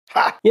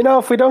Ha! You know,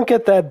 if we don't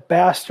get that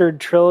bastard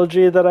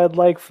trilogy that I'd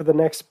like for the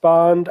next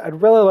Bond,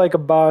 I'd really like a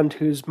Bond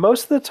who's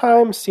most of the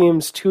time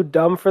seems too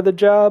dumb for the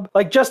job.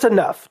 Like, just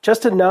enough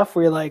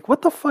where you're like,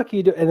 what the fuck are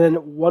you doing? And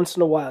then once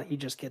in a while, he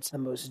just gets the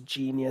most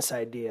genius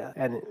idea.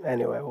 And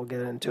anyway, we'll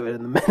get into it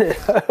in a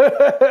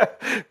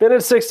minute.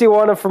 Minute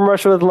 61 of From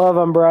Russia with Love.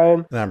 I'm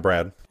Brian. And I'm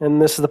Brad.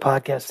 And this is the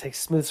podcast that takes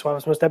smooth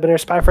swabs most debonair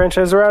spy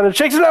franchise around and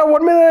shakes it out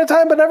 1 minute at a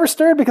time, but never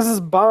stirred because it's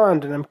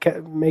Bond. And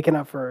I'm making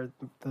up for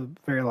the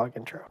very long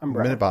intro. I'm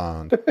Brian. Minute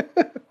Bond.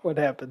 What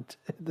happened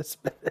in this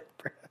minute,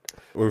 Brad?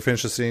 We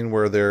finished the scene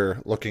where they're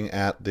looking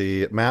at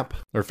the map.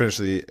 Or finished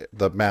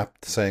the map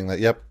saying that,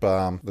 yep,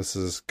 this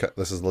is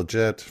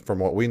legit from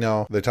what we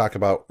know. They talk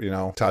about,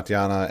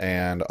 Tatiana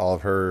and all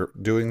of her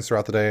doings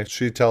throughout the day.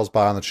 She tells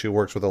Bond that she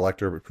works with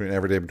Electra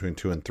every day between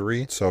 2 and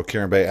 3. So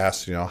Kieran Bay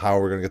asks, how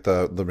are we going to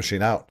get the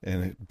machine out?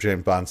 And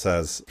James Bond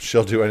says,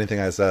 she'll do anything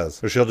I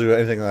says. Or she'll do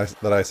anything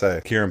that I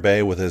say. Kieran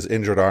Bay, with his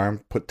injured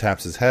arm,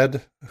 taps his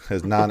head,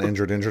 his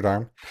non-injured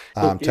arm.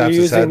 You're Taps his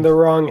using head. the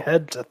wrong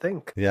head to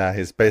think. Yeah,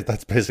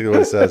 that's basically what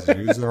he says. You're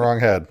using the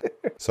wrong head.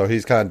 So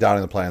he's kind of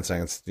downing the plan,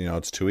 saying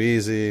it's too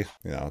easy.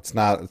 It's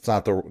not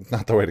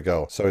the way to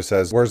go. So he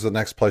says, "Where's the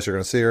next place you're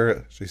going to see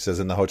her?" She says,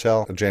 "In the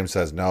hotel." And James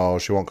says, "No,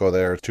 she won't go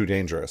there. It's too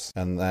dangerous."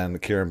 And then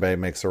Kieran Bay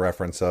makes a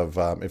reference of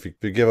if you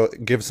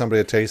give somebody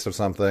a taste of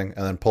something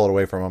and then pull it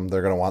away from them,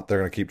 they're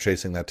going to keep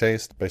chasing that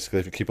taste. Basically,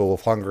 if you keep a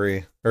wolf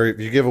hungry, or if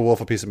you give a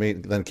wolf a piece of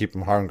meat, then keep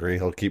him hungry,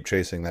 he'll keep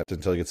chasing that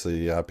until he gets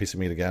the piece of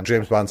meat again.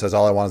 James Bond says,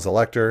 "All I want is a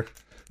Lecter."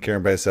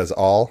 Kieran Bay says,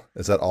 "All?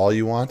 Is that all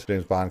you want?"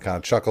 James Bond kind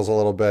of chuckles a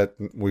little bit.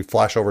 We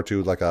flash over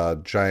to like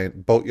a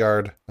giant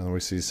boatyard, and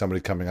we see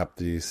somebody coming up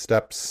the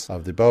steps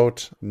of the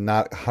boat.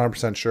 Not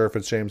 100% sure if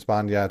it's James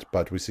Bond yet,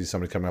 but we see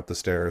somebody coming up the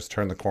stairs,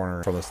 turn the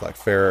corner from this like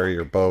ferry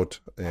or boat,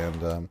 and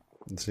the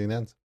scene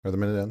ends. Or the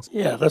minute ends.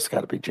 Yeah, that's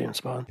got to be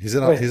James Bond. He's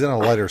in a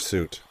lighter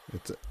suit.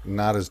 It's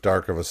not as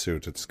dark of a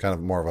suit. It's kind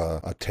of more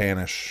of a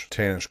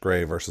tannish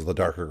gray versus the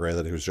darker gray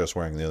that he was just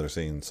wearing in the other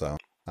scene. So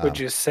would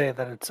you say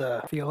that it's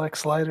a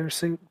Felix Leiter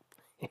suit?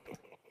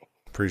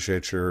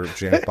 Appreciate your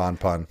James Bond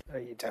pun. No,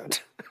 you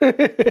don't.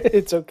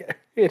 It's okay.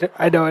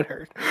 I know it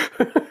hurt.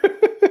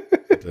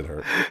 It did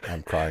hurt.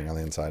 I'm crying on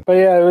the inside. But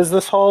yeah, it was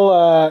this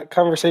whole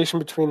conversation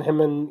between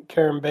him and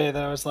Karen Bay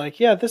that I was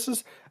like, yeah,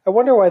 I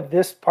wonder why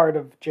this part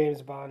of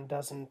James Bond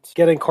doesn't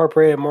get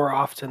incorporated more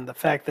often. The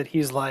fact that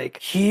he's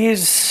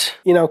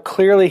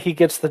clearly he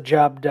gets the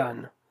job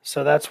done.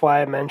 So that's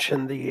why I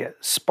mentioned the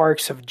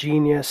sparks of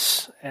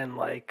genius, and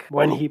like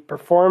when he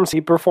performs,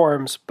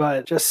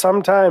 but just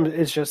sometimes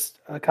it's just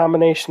a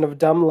combination of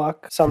dumb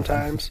luck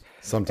sometimes.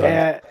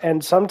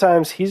 And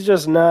sometimes he's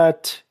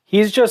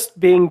just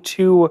being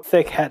too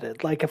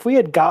thick-headed. Like if we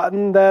had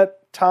gotten that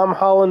Tom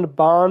Holland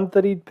Bond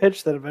that he'd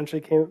pitched that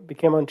eventually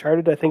became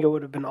Uncharted, I think it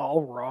would have been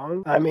all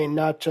wrong. I mean,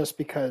 not just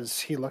because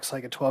he looks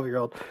like a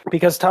 12-year-old.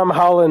 Because Tom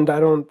Holland, I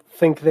don't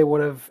think they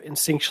would have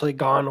instinctually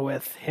gone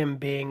with him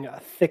being a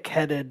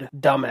thick-headed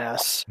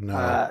dumbass.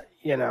 No.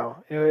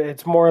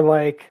 It's more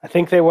like, I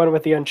think they went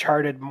with the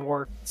Uncharted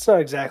more, it's not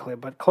exactly,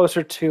 but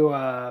closer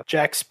to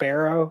Jack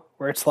Sparrow,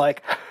 where it's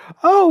like,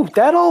 oh,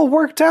 that all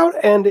worked out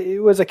and it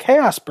was a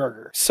chaos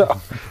burger.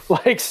 So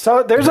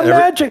there's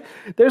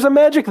a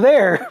magic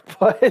there,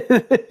 but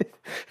it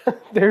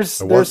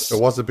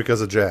wasn't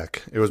because of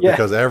Jack. It was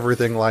because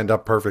everything lined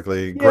up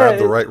perfectly. Grabbed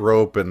the right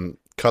rope and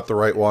cut the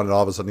right one, and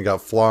all of a sudden he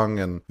got flung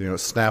and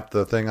snapped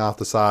the thing off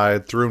the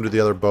side, threw him to the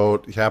other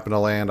boat. He happened to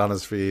land on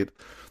his feet.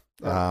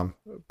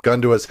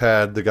 Gun to his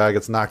head, the guy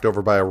gets knocked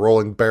over by a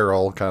rolling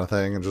barrel kind of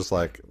thing, and just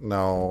like,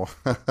 no.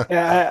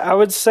 Yeah, I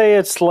would say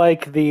it's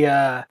like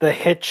the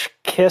Hitch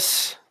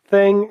kiss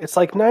thing. It's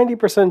like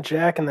 90%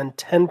 Jack and then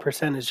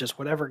 10% is just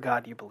whatever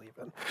God you believe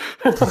in.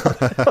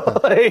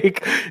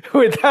 Like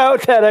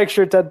without that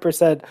extra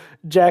 10%,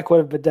 Jack would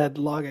have been dead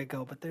long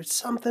ago. But there's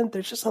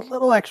just a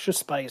little extra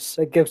spice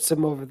that gets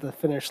him over the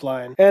finish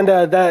line. And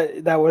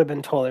that would have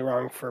been totally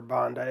wrong for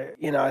Bond.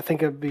 I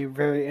think it'd be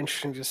very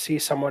interesting to see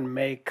someone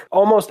make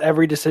almost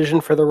every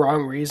decision for the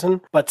wrong reason,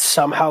 but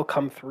somehow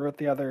come through at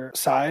the other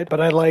side.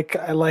 But I like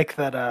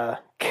that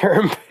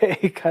Karen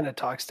Bay kind of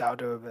talks down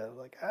to him a bit,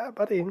 like,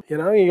 buddy,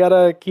 you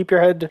gotta keep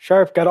your head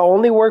sharp, gotta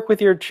only work with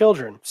your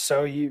children.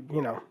 So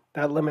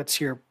that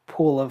limits your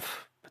pool of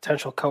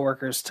potential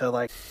coworkers to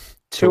like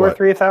 2,000 or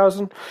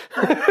 3,000.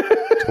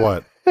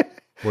 What?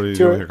 What are you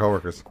doing with your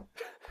coworkers?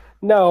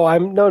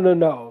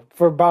 No,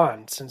 for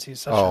Bond, since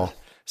he's such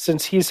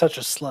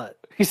a slut.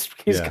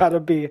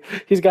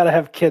 He's gotta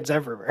have kids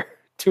everywhere.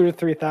 2,000 to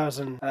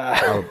 3,000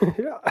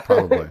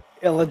 probably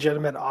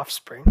illegitimate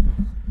offspring.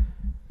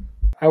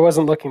 I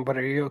wasn't looking, but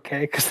are you okay?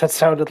 Because that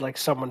sounded like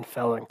someone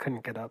fell and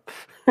couldn't get up.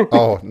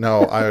 Oh,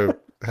 no. I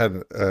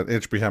had an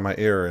itch behind my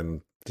ear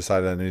and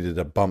decided I needed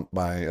to bump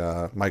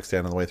my mic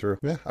stand on the way through.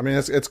 Yeah, I mean,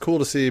 it's cool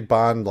to see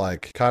Bond,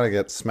 like, kind of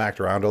get smacked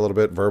around a little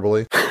bit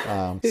verbally,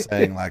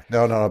 saying, like,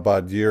 no,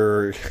 bud,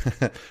 you're...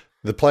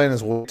 the plan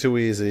is too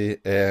easy,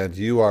 and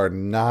you are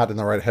not in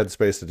the right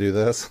headspace to do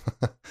this.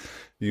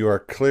 You are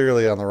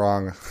clearly on the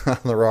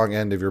wrong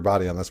end of your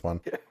body on this one.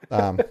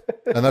 And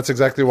that's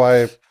exactly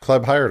why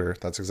Kleb hired her.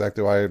 That's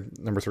exactly why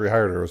number 3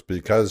 hired her, was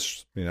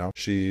because,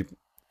 she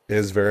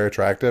is very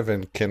attractive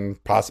and can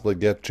possibly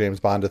get James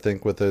Bond to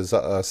think with his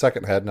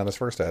second head, not his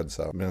first head.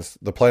 So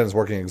the plan is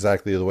working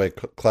exactly the way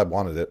Kleb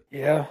wanted it.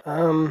 Yeah,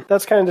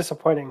 that's kind of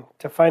disappointing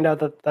to find out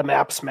that the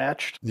maps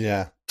matched.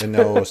 Yeah. And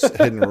no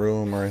hidden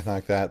room or anything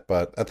like that.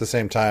 But at the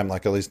same time,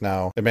 like, at least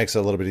now it makes it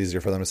a little bit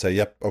easier for them to say,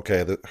 yep,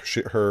 okay,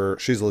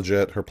 she's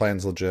legit, her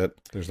plan's legit.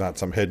 There's not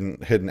some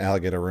hidden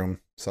alligator room,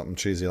 something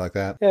cheesy like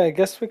that. Yeah, I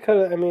guess we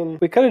could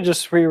have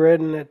just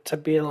rewritten it to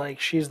be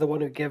like she's the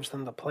one who gives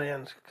them the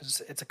plans,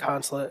 because it's a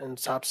consulate and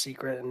top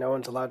secret and no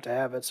one's allowed to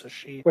have it. So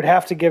she would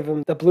have to give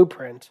them the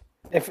blueprint.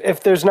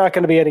 If there's not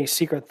going to be any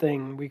secret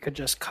thing, we could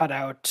just cut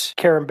out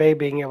Karen Bay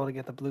being able to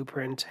get the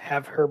blueprint,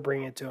 have her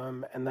bring it to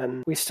him, and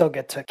then we still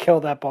get to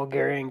kill that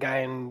Bulgarian guy,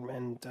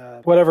 and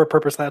whatever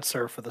purpose that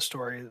served for the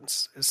story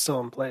is still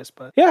in place.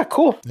 But yeah,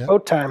 cool. Yep.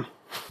 Boat time.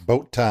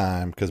 Boat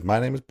time, because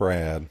my name is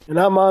Brad. And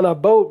I'm on a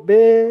boat,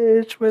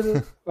 bitch,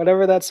 with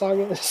whatever that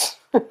song is.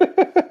 Wow.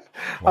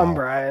 I'm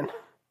Brian.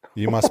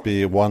 You must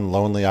be one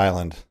lonely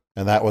island,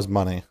 and that was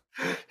money.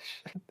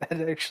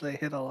 That actually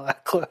hit a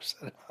lot closer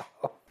to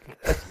home.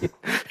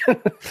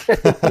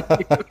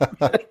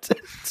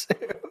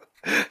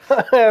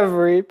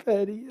 Every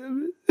penny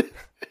of it.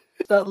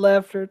 It's not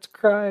laughter, it's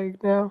crying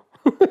now.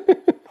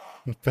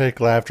 Fake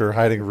laughter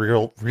hiding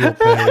real pain.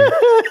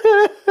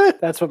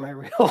 That's what my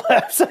real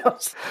laugh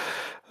sounds.